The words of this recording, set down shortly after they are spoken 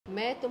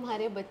मैं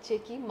तुम्हारे बच्चे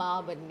की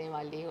माँ बनने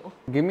वाली हूँ.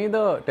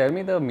 Tell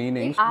me the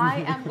meaning.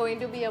 I am going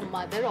to be a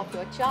mother of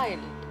your child.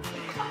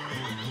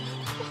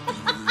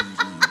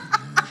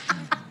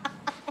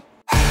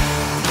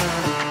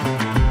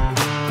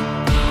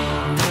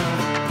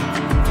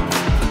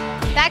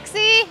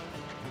 Taxi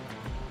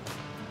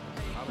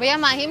भैया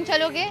माहिम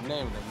चलोगे?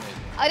 नहीं.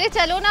 अरे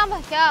चलो ना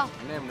क्या?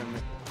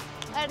 नहीं.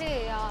 अरे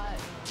यार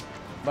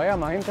भैया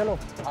माहिम चलो.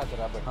 हाँ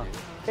चला बैठो.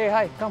 Hey,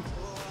 hi, come.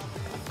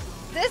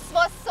 This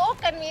was so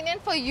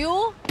convenient for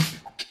you.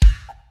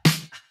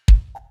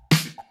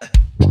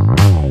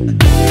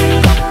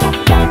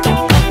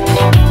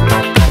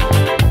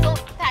 So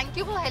thank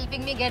you for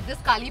helping me get this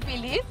Kaali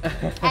Peeli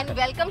and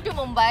welcome to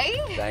Mumbai.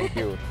 Thank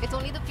you. It's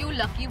only the few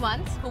lucky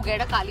ones who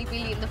get a Kaali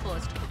Peeli in the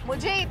first.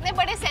 मुझे इतने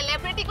बड़े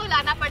celebrity को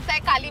लाना पड़ता है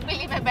काली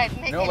पीली में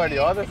बैठने के लिए. No, but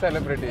you're the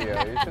celebrity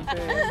here. You should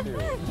say yes to you.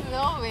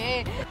 No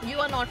way. You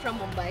are not from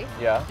Mumbai.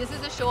 Yeah. This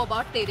is a show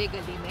about Tere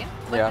Gully Mein.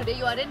 But Yeah. today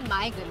you are in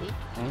my gully.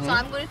 So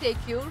I'm going to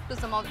take you to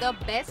some of the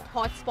best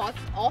hot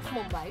spots of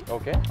Mumbai.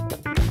 Okay.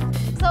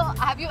 So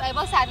have you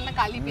ever sat in a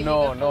Kaali Peeli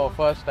before? No,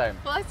 first time.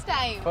 First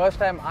time.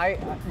 First time.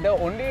 The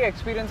only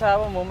experience I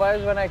have of Mumbai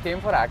is when I came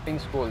for acting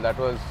school.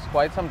 That was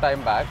quite some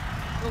time back.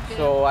 Okay.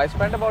 So I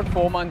spent about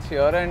 4 months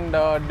here and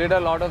did a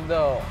lot of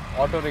the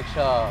auto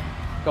rickshaw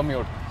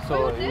commute. So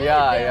Oh, you did?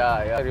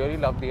 yeah. I really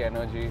love the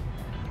energy.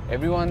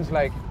 Everyone's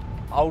like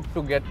out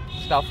to get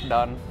stuff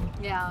done.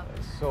 Yeah.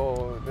 So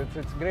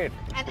it's great.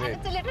 And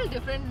it's a little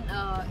different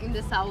in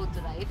the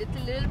south, right? It's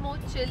a little more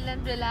chill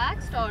and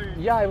relaxed, or?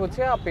 Yeah, I would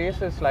say our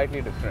pace is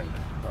slightly different.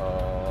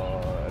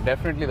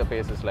 Definitely the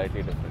pace is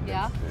slightly different.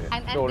 Yeah. It's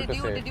And told to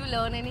say. did you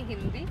learn any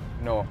Hindi?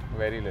 No,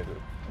 very little.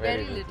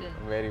 Very little.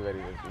 Very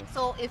little.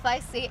 So if I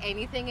say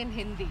anything in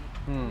Hindi,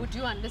 would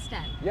you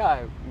understand?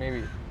 Yeah,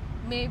 maybe.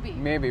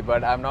 Maybe,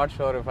 but I'm not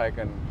sure if I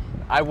can.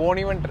 I won't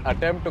even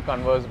attempt to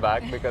converse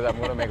back because I'm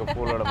going to make a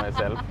fool out of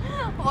myself.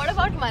 What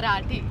about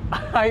Marathi?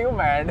 Are you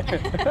mad?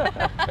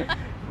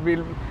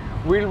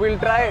 We'll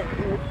try.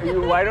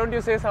 Why don't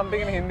you say something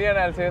in Hindi and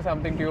I'll say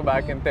something to you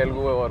back in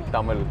Telugu or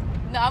Tamil?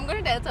 No, I'm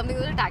going to tell something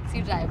to the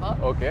taxi driver.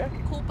 Okay.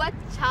 खूपच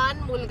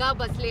छान मुलगा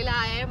बसलेला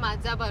आहे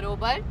माझ्या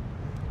बरोबर.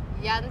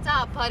 यांचा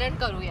अपहरण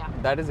करूया.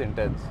 That is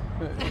intense.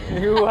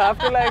 You have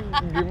to like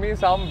give me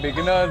some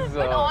beginners.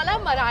 But all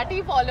our Marathi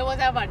followers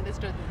have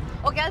understood this.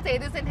 Okay, I'll say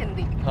this in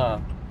Hindi. हाँ.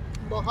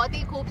 बहुत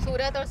ही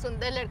खूबसूरत और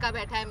सुंदर लड़का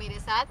बैठा है मेरे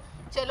साथ.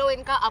 चलो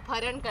इनका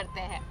अपहरण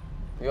करते हैं.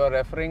 You are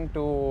referring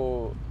to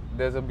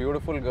there's a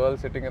beautiful girl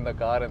sitting in the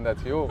car and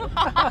that's you.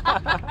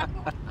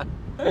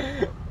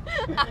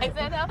 I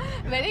said a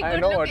very I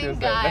good know what you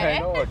looking said. guy. I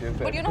know what you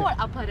said. But you know what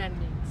अपहरण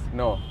means?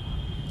 No.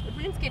 It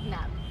means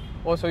kidnap.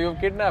 Oh, so you've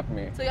kidnapped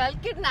me. So I'll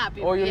kidnap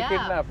you. Oh, you'll yeah.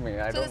 kidnap me.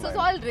 I so don't this is mind.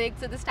 all rigged.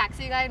 So this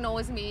taxi guy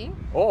knows me.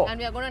 Oh. And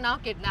we are going to now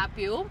kidnap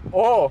you.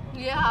 Oh.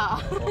 Yeah.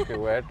 Okay,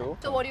 where to?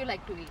 So what do you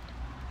like to eat?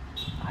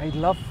 I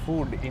love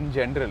food in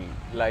general.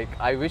 Like,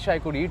 I wish I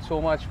could eat so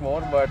much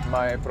more, but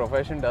my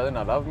profession doesn't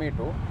allow me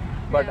to.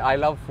 But Yeah. I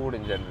love food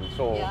in general.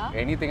 So Yeah.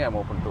 anything I'm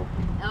open to.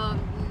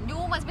 You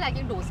must be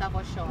liking dosa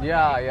for sure.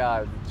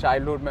 Yeah.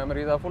 Childhood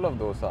memories are full of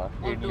dosa.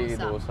 Or Idli,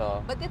 dosa.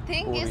 But the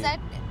thing puri. is that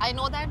I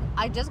know that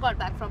I just got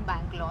back from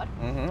Bangalore.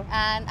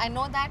 And I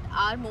know that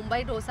our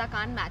Mumbai dosa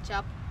can't match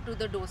up to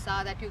the dosa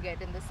that you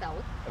get in the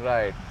south.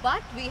 Right.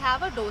 But we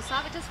have a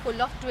dosa which is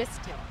full of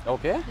twist here.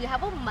 Okay. We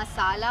have a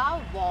masala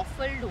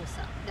waffle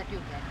dosa that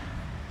you get.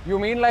 You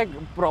mean like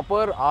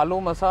proper aloo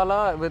masala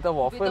with a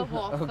waffle? With a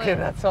waffle. Okay,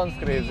 that sounds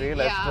crazy.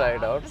 Let's Yeah. try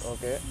it out.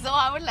 Okay. So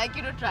I would like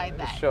you to try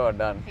that. Sure,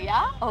 done.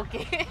 Yeah?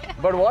 Okay.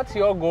 But what's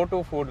your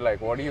go-to food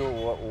like? What do you,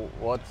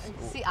 what's...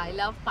 See, I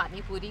love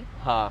pani puri.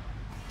 Huh.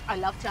 I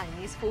love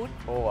Chinese food.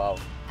 Oh, wow.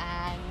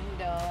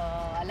 And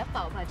I love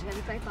pav bhaji. Have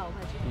you tried pav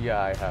bhaji? Yeah,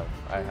 I have.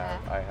 You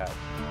I have.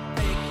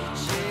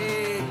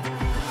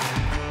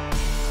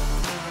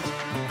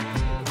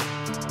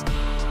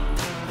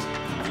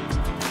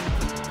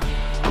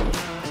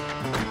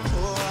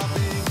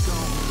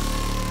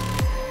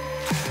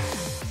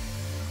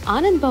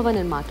 Anand Bhavan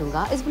in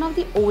Matunga is one of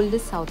the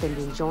oldest South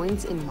Indian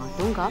joints in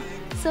Matunga,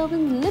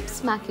 serving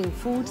lip-smacking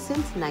food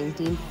since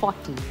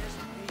 1940.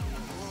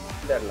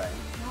 That line.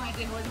 No, I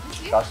didn't. What did you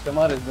say?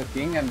 Customer is the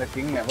king and the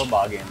king never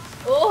bargains.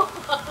 Oh!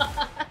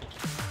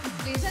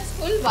 This is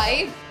full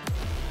vibe.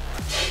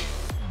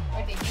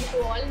 We're taking you to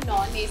all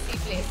non-AC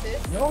places.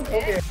 No,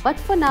 okay. But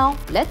for now,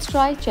 let's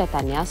try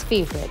Chaitanya's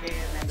favorite.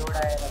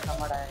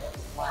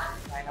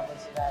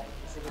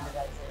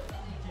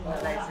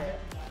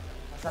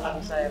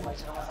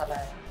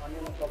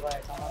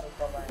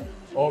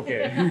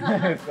 Okay,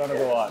 it's gonna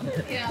go on.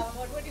 Yeah,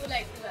 what would you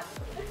like to have?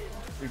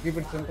 We keep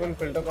it simple,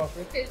 filter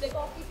coffee. Filter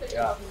coffee, filter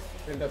Yeah, coffee.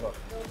 filter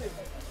coffee. No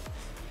filter.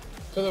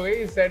 So the way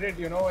you said it,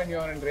 you know, when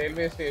you're in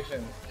railway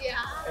stations, Yeah.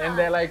 and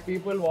they're like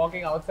people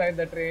walking outside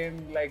the train,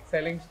 like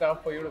selling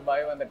stuff for you to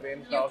buy when the train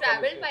You stops.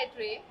 travelled by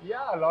train?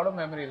 Yeah, a lot of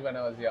memories when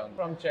I was young.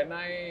 From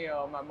Chennai,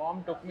 my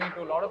mom took me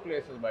to a lot of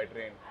places by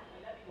train.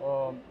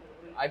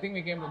 I think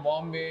we came to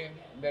Bombay,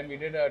 then we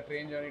did a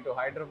train journey to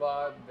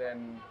Hyderabad,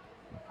 then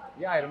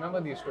Yeah, I remember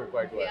these two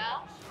quite well.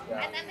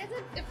 Yeah. And then there's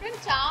a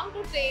different charm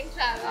to train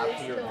travel.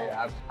 Absolutely.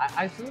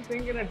 I still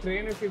think in a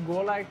train, if you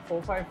go like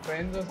 4-5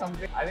 friends or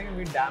something, I think it'll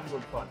be damn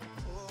good fun.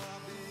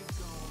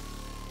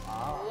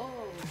 Oh.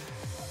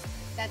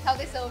 That's how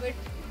they serve it.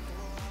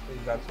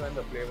 That's when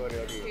the flavor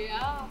really.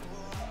 Yeah.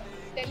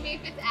 Tell me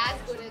if it's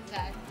as good as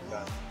that.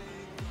 Done.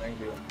 Thank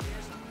you.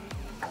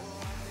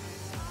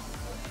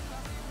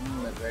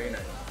 That's very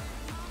nice.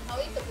 How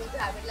are you supposed to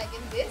have it? Like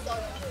in this or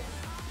in this?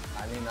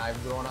 I mean,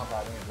 I've grown up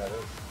having it like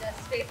this.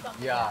 Just straight from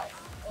the Yeah. glass.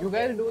 You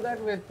guys do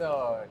that with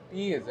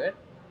tea, is it?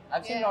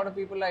 I've seen a lot of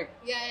people like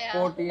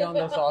pour tea on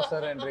the saucer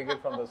and drink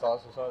it from the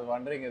saucer. So I was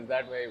wondering, is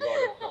that where you got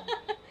it from?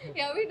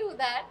 Yeah, we do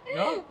that.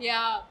 No?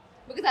 Yeah.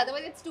 Because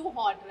otherwise it's too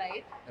hot,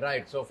 right?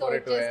 Right, so for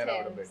it to air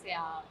out a bit.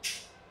 Yeah.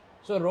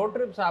 So road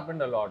trips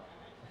happened a lot.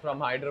 From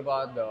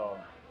Hyderabad,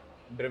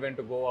 driven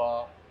to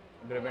Goa,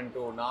 driven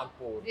to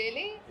Nagpur.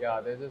 Really?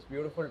 Yeah, there's this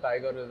beautiful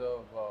tiger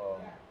reserve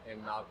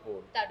in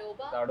Nagpur.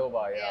 Tadoba?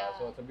 Tadoba, yeah.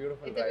 So it's a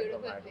beautiful drive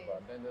from Hyderabad. Place.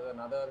 Then there's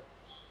another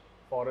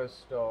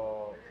forest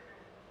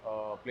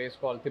place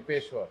called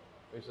Tipeshwar,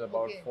 which is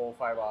about 4 or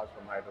 5 hours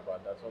from Hyderabad.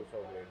 That's also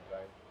a great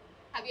drive.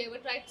 Have you ever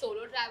tried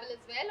solo travel as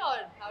well, or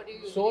how do you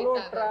usually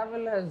Solo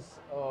travel has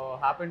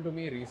happened to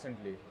me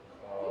recently.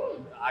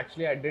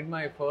 Actually, I did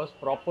my first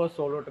proper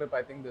solo trip,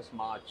 I think, this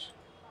March.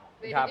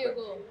 Where did you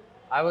go?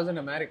 I was in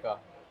America.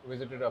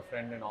 Visited a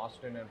friend in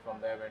Austin, and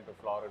from there went to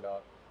Florida.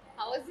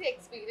 How was the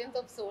experience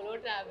of solo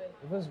travel?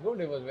 It was good.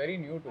 It was very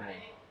new to me.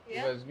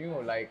 Yeah? It was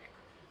new. Like,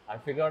 I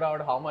figured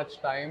out how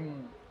much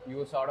time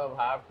you sort of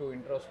have to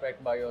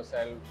introspect by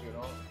yourself, you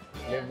know,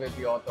 live with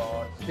your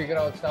thoughts, figure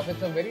out stuff.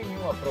 It's a very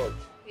new approach.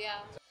 Yeah.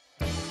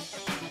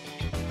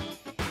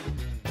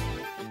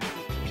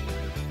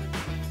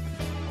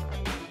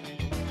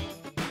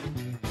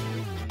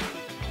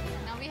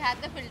 Now we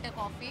had the filter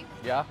coffee.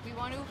 Yeah. We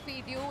want to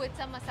feed you with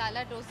some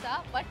masala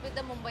dosa, but with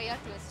the Mumbaiya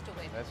twist to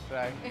it. Let's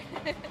try.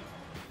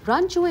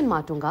 Ranchu in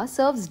Matunga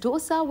serves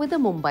dosa with a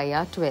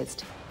Mumbaiya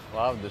twist.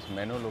 Wow, this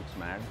menu looks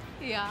mad.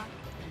 Yeah.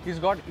 He's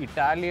got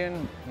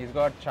Italian, he's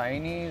got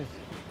Chinese,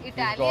 he's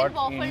got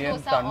waffle Indian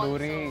dosa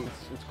tandoori.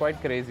 also. It's quite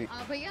crazy.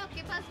 भैया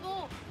आपके पास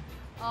वो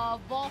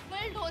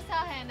waffle dosa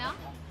है ना?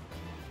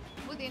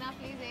 वो देना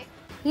please एक.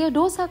 Here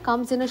dosa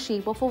comes in a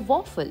shape of a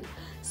waffle.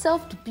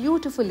 Served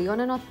beautifully on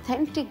an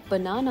authentic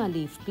banana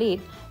leaf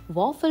plate,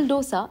 waffle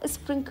dosa is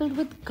sprinkled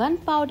with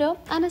gunpowder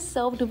and is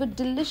served with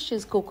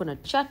delicious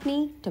coconut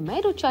chutney,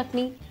 tomato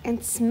chutney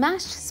and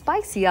smashed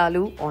spicy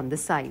aloo on the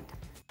side.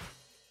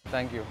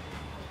 Thank you.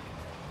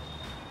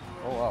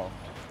 Oh wow.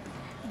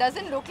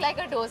 Doesn't look like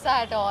a dosa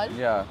at all.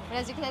 Yeah. But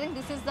as you can see, I think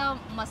this is the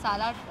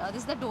masala,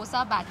 this is the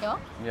dosa batter.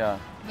 Yeah.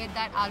 With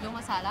that aloo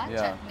masala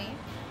chutney.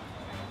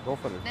 Go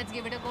for it. Let's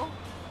give it a go.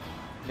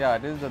 Yeah,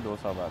 it is the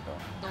dosa batter.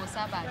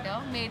 Dosa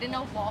batter made in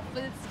a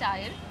waffle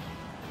style.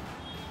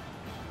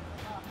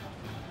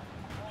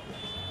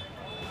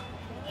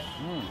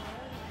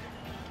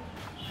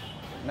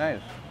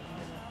 Nice.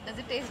 Does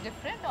it taste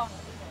different or?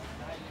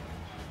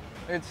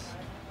 It's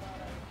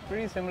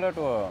pretty similar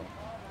to a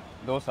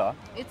dosa.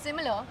 It's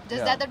similar,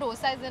 just that the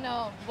dosa is in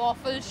a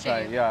waffle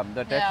shape. Yeah,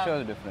 the texture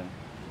is different.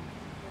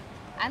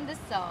 And this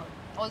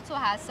also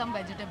has some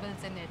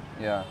vegetables in it.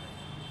 Yeah.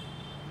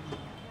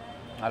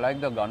 I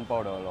like the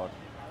gunpowder a lot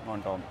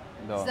on top.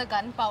 It's the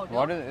gunpowder.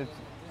 What is it?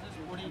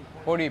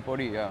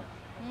 Podi, yeah.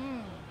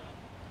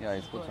 Yeah,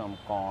 you put some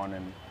corn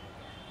and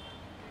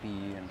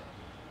tea and...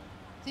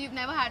 So you've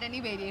never had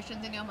any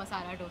variations in your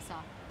masala dosa?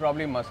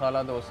 Probably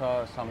masala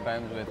dosa,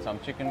 sometimes with some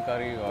chicken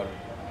curry or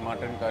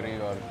mutton curry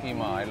or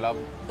keema. I love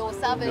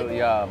dosa with...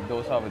 Yeah,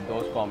 dosa with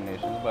those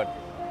combinations, but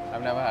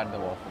I've never had the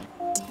waffle.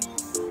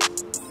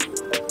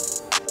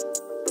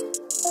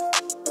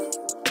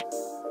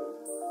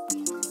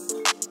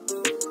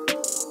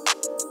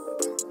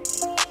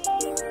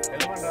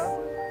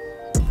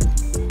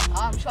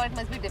 I'm sure it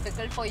must be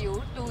difficult for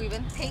you to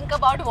even think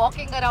about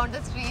walking around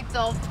the streets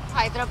of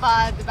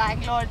Hyderabad,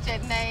 Bangalore,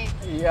 Chennai.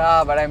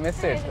 Yeah, but I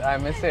miss it.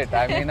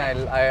 I mean,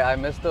 I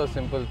miss those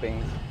simple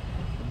things.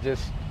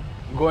 Just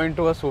going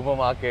to a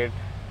supermarket,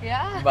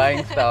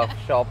 buying stuff,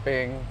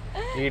 shopping,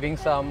 eating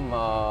some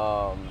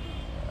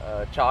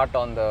chaat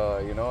on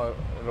the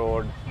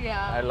road.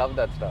 Yeah. I love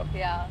that stuff.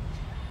 Yeah.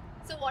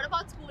 So what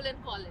about school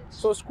and college?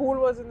 So school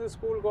was in this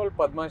school called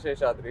Padma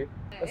Sheshadri.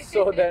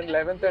 So then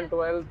 11th and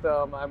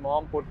 12th, my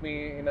mom put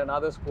me in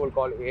another school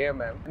called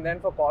AMM. And then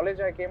for college,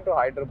 I came to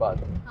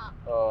Hyderabad.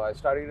 I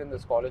studied in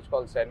this college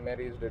called St.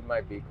 Mary's, did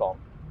my BCom.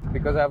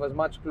 Because I was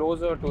much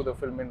closer to the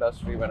film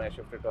industry when I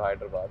shifted to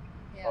Hyderabad.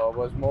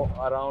 Was more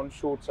around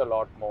shoots a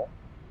lot more.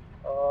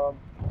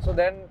 So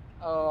then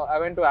I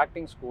went to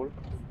acting school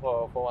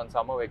for one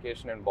summer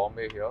vacation in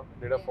Bombay here.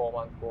 Did a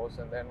 4-month course,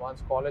 and then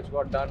once college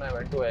got done, I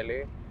went to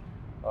LA.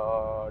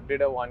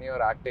 Did a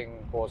 1-year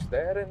acting course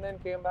there, and then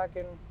came back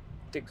and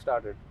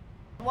kick-started.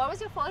 What was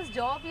your first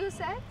job, you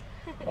said?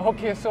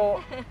 Okay,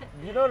 so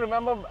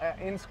remember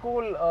in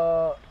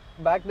school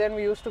back then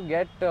we used to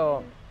get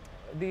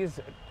these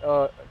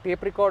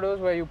tape recorders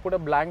where you put a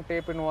blank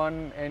tape in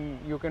one and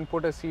you can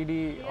put a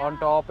CD on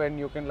top and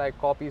you can like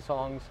copy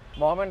songs.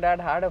 Mom and dad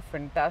had a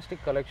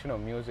fantastic collection of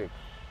music.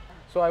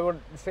 So I would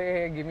say,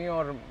 hey, give me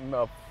your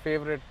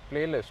favorite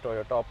playlist or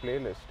your top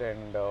playlist,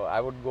 and I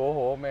would go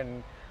home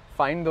and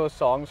find those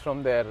songs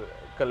from their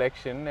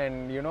collection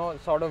and, you know,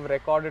 sort of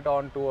record it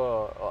onto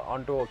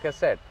a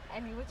cassette.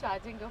 And you were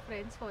charging your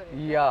friends for it?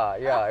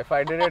 Yeah. If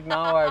I did it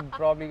now, I'd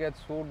probably get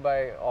sued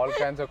by all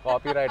kinds of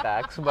copyright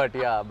acts. But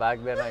yeah,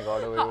 back then I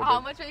got away with it. How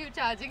much were you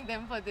charging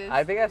them for this?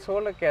 I think I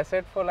sold a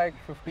cassette for like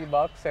 50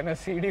 bucks and a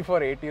CD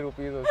for 80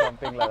 rupees or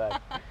something like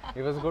that.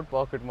 It was good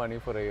pocket money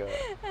for a year.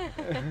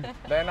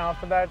 Then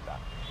after that,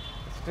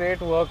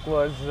 straight work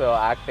was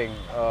acting.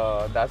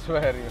 That's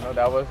where, you know,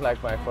 that was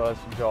like my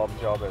first job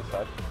as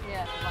such.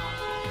 Yeah, wow.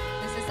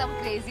 This is some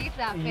crazy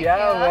traffic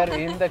Yeah, here.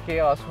 we're in the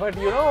chaos. But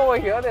you know, over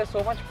here there's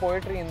so much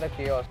poetry in the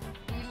chaos.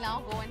 We'll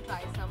now go and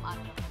try some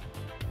Anand.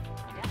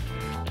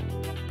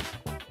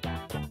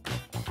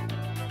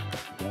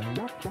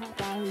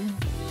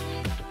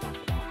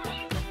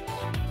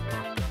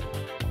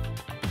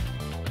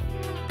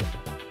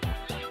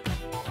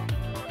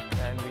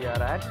 And we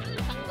are at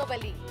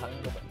Thangavali.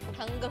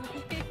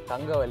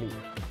 Thangavali.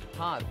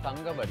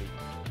 Thangavali.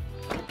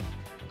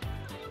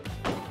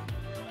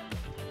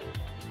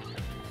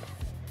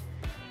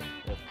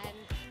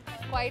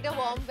 And quite a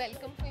warm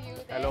welcome for you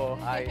there. Hello,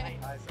 hi.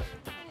 Hi sir.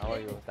 How are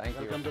you? Thank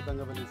you. Welcome to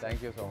Thangavali.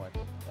 Thank you so much.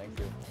 Thank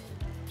you.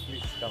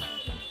 Please come.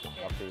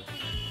 Up to you.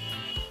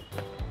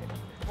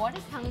 What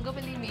does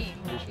Thangavali mean?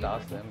 You should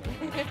ask them.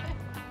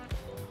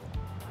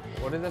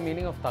 What is the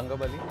meaning of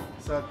Thangavali?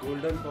 Sir,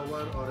 golden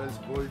power or else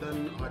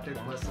golden hearted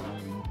person.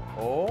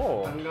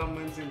 Oh. Thanga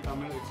means in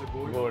Tamil it's a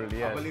gold. Gold,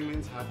 yes. Avali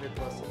means hearted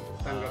person.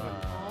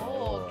 Thangavali.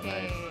 Oh,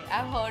 okay.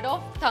 I've heard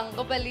of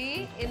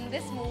Thangavali in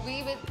this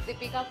movie with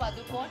Deepika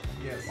Padukone.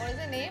 Yes. What is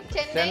the name?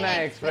 Chennai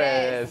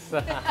Express.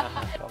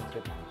 Come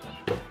sit.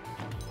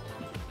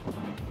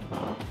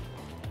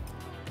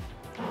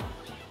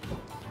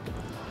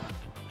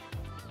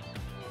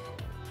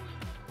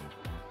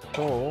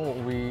 So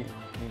we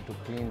need to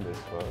clean this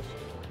first.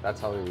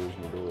 That's how we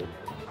usually do it.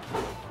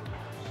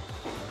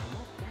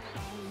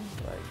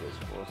 Like this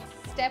first.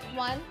 Step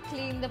 1,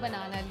 clean the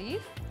banana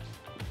leaf.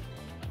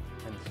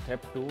 And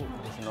step 2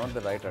 is not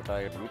the right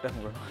attire. I'm going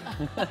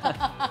to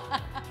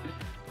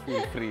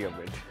feel free a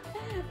bit.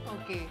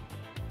 Okay.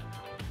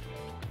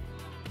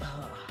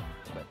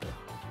 Better.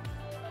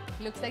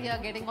 Looks like you're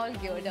getting all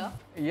geared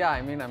up. Yeah,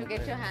 I mean, I'm.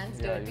 get your hands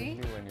yeah, dirty.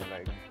 Usually when you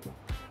like.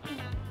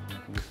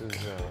 This is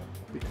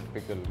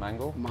pickle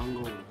mango.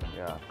 Mango.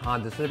 Yeah.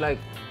 This is like,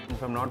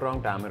 if I'm not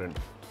wrong, tamarind.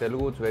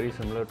 Telugu, it's very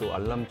similar to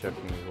allam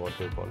chutney, is what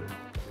they call it.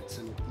 It's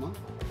an upma.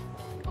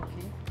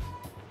 Okay.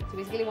 So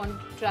basically, you want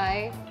to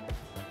try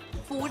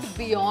food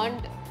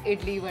beyond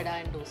idli, vada,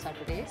 and dosa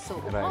today. So,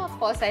 Right. of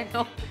course, I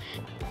know.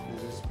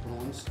 This is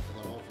prawns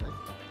raw fry.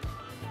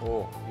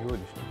 Oh,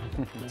 huge.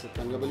 It's a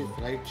Thangavali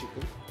fried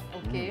chicken.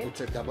 Okay.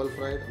 It's a double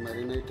fried,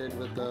 marinated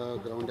with the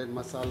grounded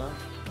masala,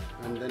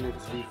 and then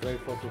it's deep fried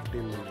for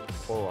 15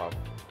 minutes. Oh, wow.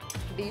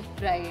 Deep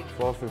fried.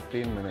 For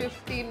 15 minutes.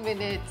 15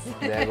 minutes.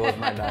 There goes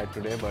my diet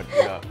today, but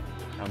yeah,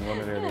 I'm going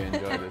to really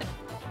enjoy this.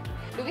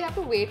 Do we have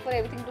to wait for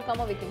everything to come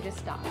or we can just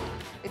start?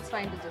 It's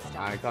fine to just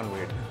start. I can't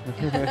wait.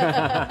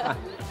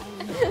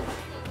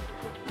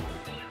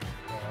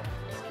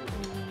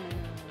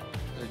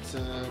 It's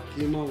a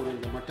keema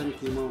urunde, mutton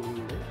keema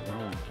urunde.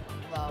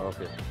 Wow.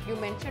 Okay. You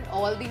mentioned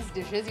all these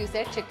dishes. You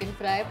said chicken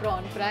fry,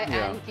 prawn fry,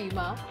 Yeah. and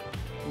keema.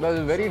 But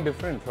it's very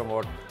different from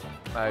what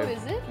I... Oh,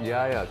 is it?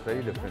 Yeah, it's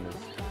very different.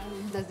 It's,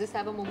 Does this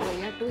have a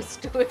Mumbaiya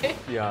twist to it?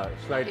 yeah,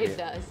 slightly. It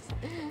does.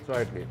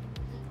 Slightly.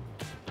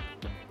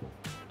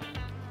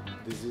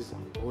 This is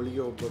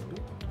holige obbottu.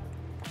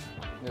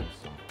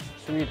 It's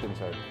sweet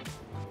inside.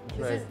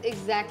 This Right. is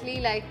exactly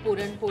like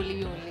Puran Poli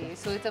only.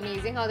 So it's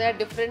amazing how there are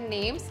different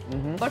names.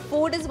 But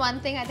food is one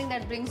thing I think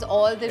that brings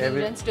all the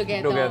regions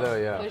together. together,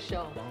 yeah. For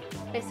sure.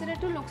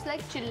 Pesarattu looks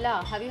like chilla.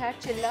 Have you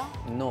had chilla?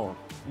 No,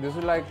 this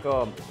is like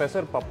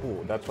pesar pappu.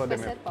 That's what they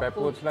Pesar make.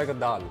 pappu. Pappu, it's like a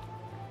dal.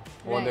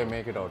 What they Right.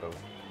 make it out of.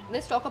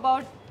 Let's talk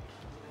about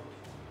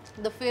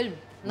the film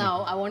now.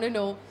 I want to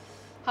know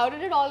how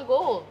did it all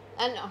go?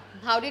 And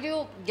how did you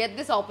get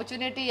this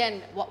opportunity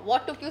and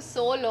what took you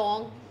so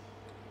long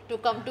to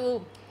come to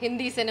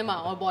Hindi cinema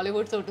or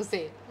Bollywood, so to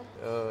say?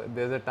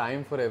 There's a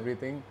time for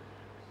everything.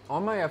 All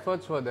my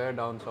efforts were there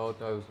down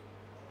south. I was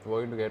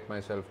going to get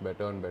myself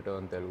better and better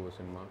in Telugu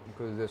cinema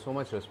because there's so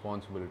much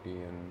responsibility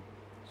and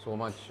so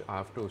much I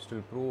have to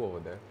still prove over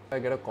there. I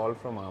get a call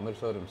from Amir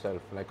sir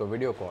himself, like a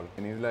video call,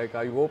 and he's like,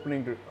 "Are you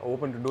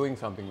open to doing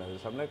something like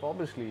this?" I'm like,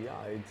 "Obviously,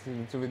 yeah.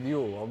 It's with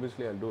you.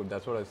 Obviously, I'll do it."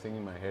 That's what I was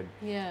thinking in my head.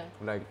 Yeah.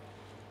 Like,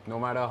 no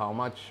matter how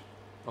much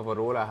of a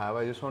role I have,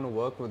 I just want to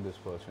work with this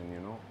person,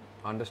 you know,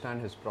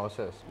 understand his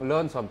process,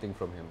 learn something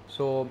from him.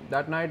 So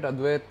that night,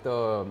 Advait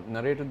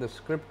narrated the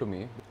script to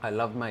me. I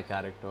loved my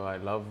character. I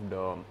loved,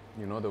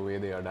 you know, the way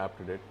they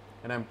adapted it.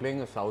 And I'm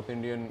playing a South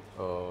Indian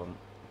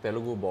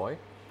Telugu boy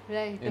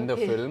Right. in the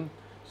okay. film.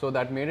 So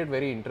that made it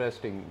very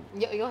interesting.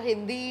 Your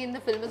Hindi in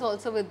the film is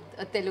also with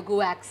a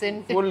Telugu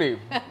accent.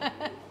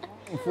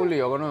 Fully,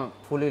 you're gonna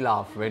fully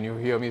laugh when you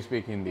hear me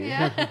speak Hindi.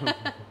 Yeah.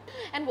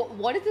 And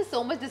what is there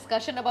so much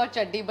discussion about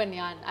Chaddi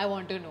Banyan? I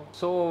want to know.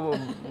 So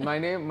my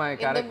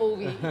character in the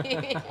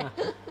movie.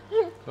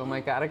 So my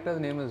character's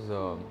name is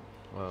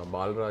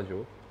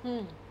Balraju.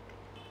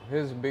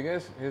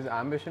 His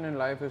ambition in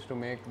life is to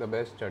make the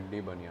best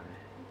Chaddi Banyan.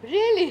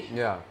 Really?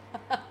 Yeah.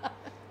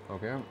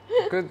 Okay.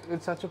 Because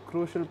it's such a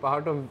crucial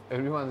part of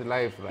everyone's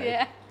life, right?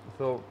 Yeah.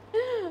 So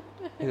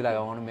he's like, I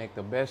want to make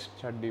the best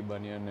Chaddi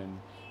Banyan, and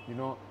you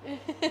know,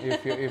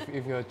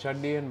 if your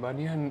Chaddi and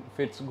Banyan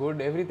fits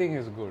good, everything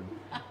is good.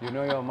 You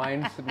know, your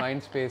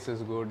mind space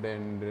is good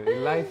and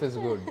life is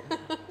good,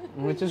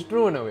 which is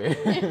true in a way.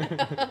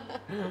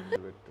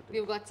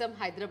 We've got some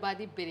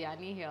Hyderabadi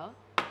biryani here,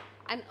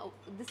 and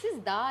this is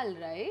dal,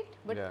 right?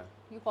 But Yeah.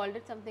 you called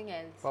it something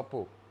else.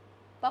 Pappu.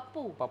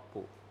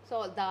 Pappu. So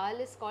dal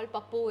is called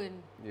pappu in.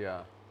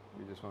 Yeah.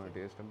 You just want to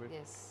taste a bit?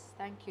 Yes.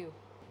 Thank you.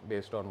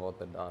 Based on what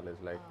the dal is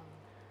like.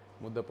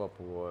 Mudda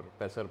pappu or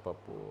pesar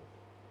pappu,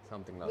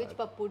 something like Which that.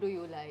 pappu do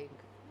you like?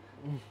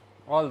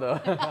 All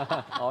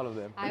of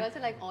them. I also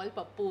like all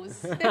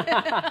pappus.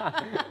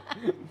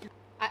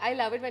 I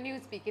love it when you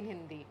speak in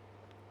Hindi.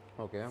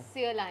 Okay.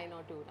 Say a line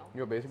or two now.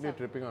 You're basically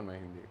tripping on my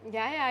Hindi.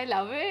 Yeah, I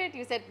love it.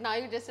 You said now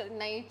you just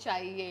nahi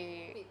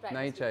chahiye.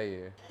 Nahi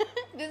chahiye.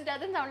 This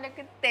doesn't sound like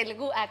a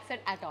Telugu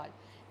accent at all.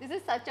 This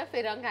is such a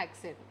Firang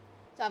accent.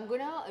 So I'm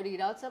gonna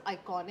read out some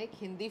iconic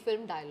Hindi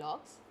film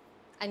dialogues,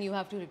 and you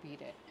have to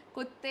repeat it.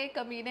 Kutte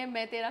kamine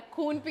main tera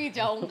khoon pee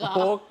jaunga.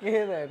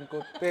 Okay then.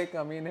 Kutte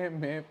kamine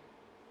mein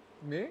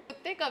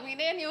Kutte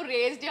kamine, and you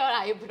raised your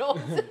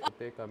eyebrows.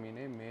 Kutte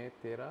kamine mein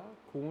tera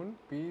khoon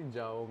pee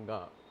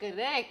jaunga.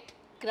 Correct.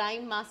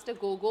 Crime master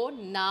Gogo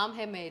नाम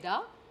है मेरा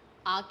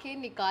आंखें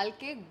निकाल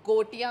के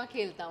गोटियां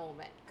खेलता हूँ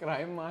मैं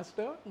crime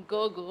master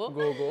Gogo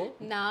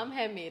नाम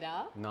है मेरा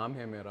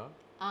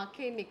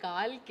आंखें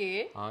निकाल के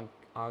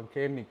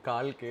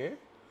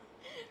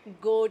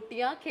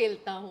गोटियां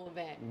खेलता हूँ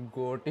मैं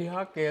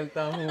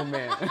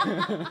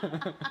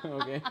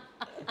Okay.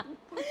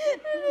 This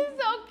is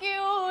so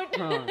cute.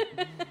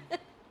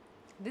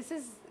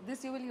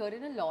 This you will hear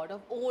in a lot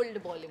of old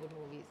Bollywood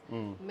movies.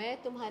 मैं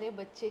तुम्हारे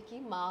बच्चे की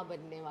माँ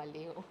बनने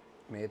वाली हूँ.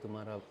 मैं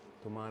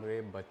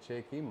तुम्हारे बच्चे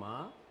की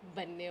माँ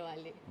बनने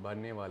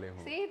वाले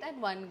हूँ. Say it at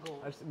one go.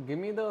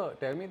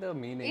 Tell me the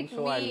meaning, It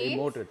so I'll means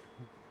emote it.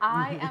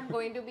 I am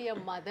going to be a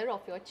mother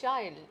of your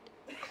child.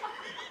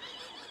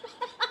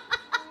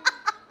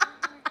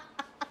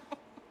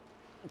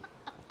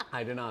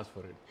 I didn't ask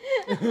for it.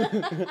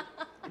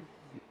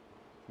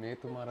 मैं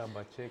तुम्हारा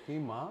बच्चे की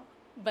माँ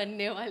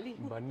बनने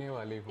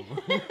वाली हूँ.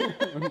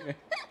 Okay.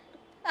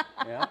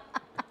 Yeah.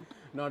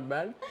 Not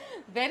bad.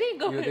 Very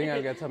good. You think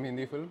I'll get some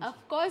Hindi films? Of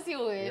course you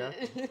will. Yeah?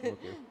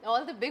 Okay.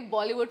 All the big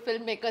Bollywood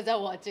filmmakers are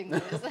watching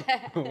this.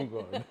 Oh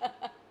God.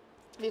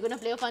 We're gonna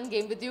play a fun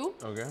game with you.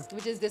 Okay.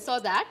 Which is this or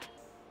that.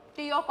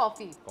 Tea or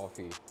coffee?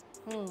 Coffee.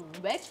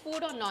 Veg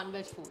food or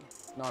non-veg food?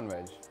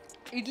 Non-veg.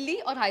 Idli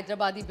or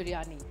Hyderabadi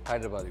biryani?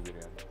 Hyderabadi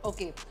biryani.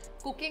 Okay.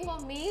 Cooking or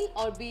meal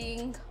or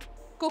being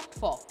cooked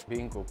for?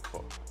 Being cooked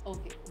for.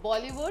 Okay.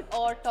 Bollywood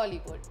or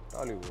Tollywood?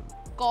 Tollywood.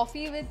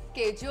 Coffee with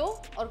Kejo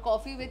or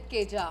coffee with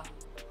Keja?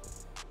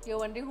 You're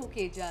wondering who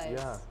Keja is?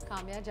 Yeah.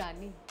 Kamiya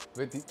Jani.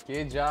 With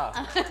Keja.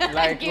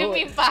 Like, Give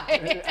me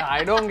five.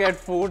 I don't get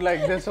food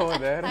like this over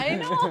there. I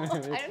know.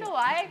 I don't know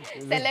why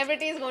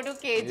celebrities go to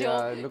Kejo.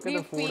 Yeah, look at We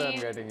the food I'm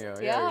feed. getting here.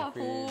 Yeah,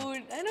 we feed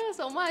food. I know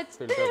so much.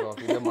 filter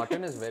coffee. The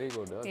mutton is very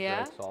good. It's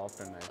Yeah. like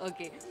soft and nice.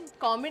 Okay.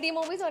 Comedy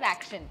movies or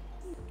action?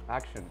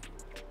 Action.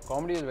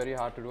 Comedy is very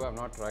hard to do. I've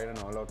not tried an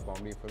all-out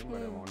comedy film,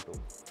 but I want to.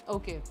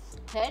 Okay.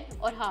 Head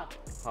or heart?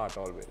 Heart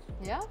always.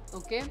 Yeah.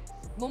 Okay.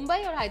 Mumbai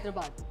or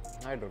Hyderabad?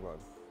 Hyderabad.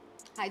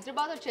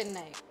 Hyderabad or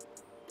Chennai?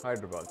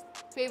 Hyderabad.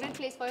 Favorite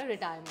place for your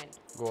retirement?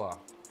 Goa.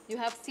 You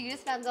have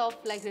serious plans of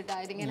like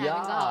retiring and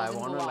having a house in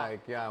Goa.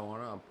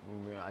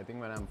 I think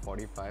when I'm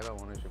 45, I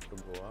want to shift to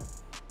Goa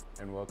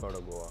and work out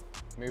of Goa.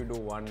 Maybe do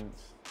one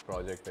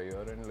project a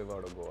year and live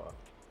out of Goa.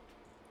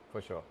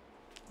 For sure.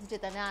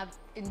 Chaitanya, I've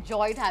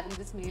enjoyed having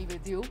this meal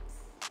with you.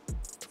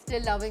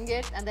 Still loving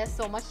it, and there's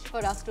so much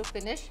for us to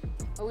finish.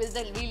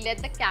 We'll let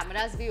the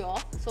cameras be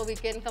off so we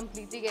can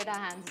completely get our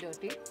hands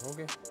dirty.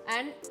 Okay.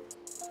 And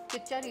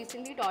Chicha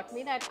recently taught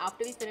me that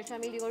after we finish our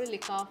meal, you got to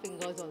lick our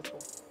fingers also.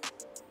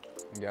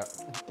 Yeah.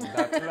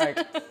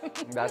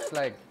 That's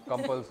like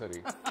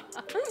compulsory.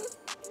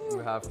 You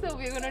have to. So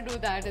we're gonna do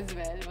that as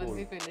well once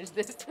we finish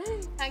this.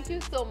 Thank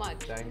you so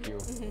much. Thank you.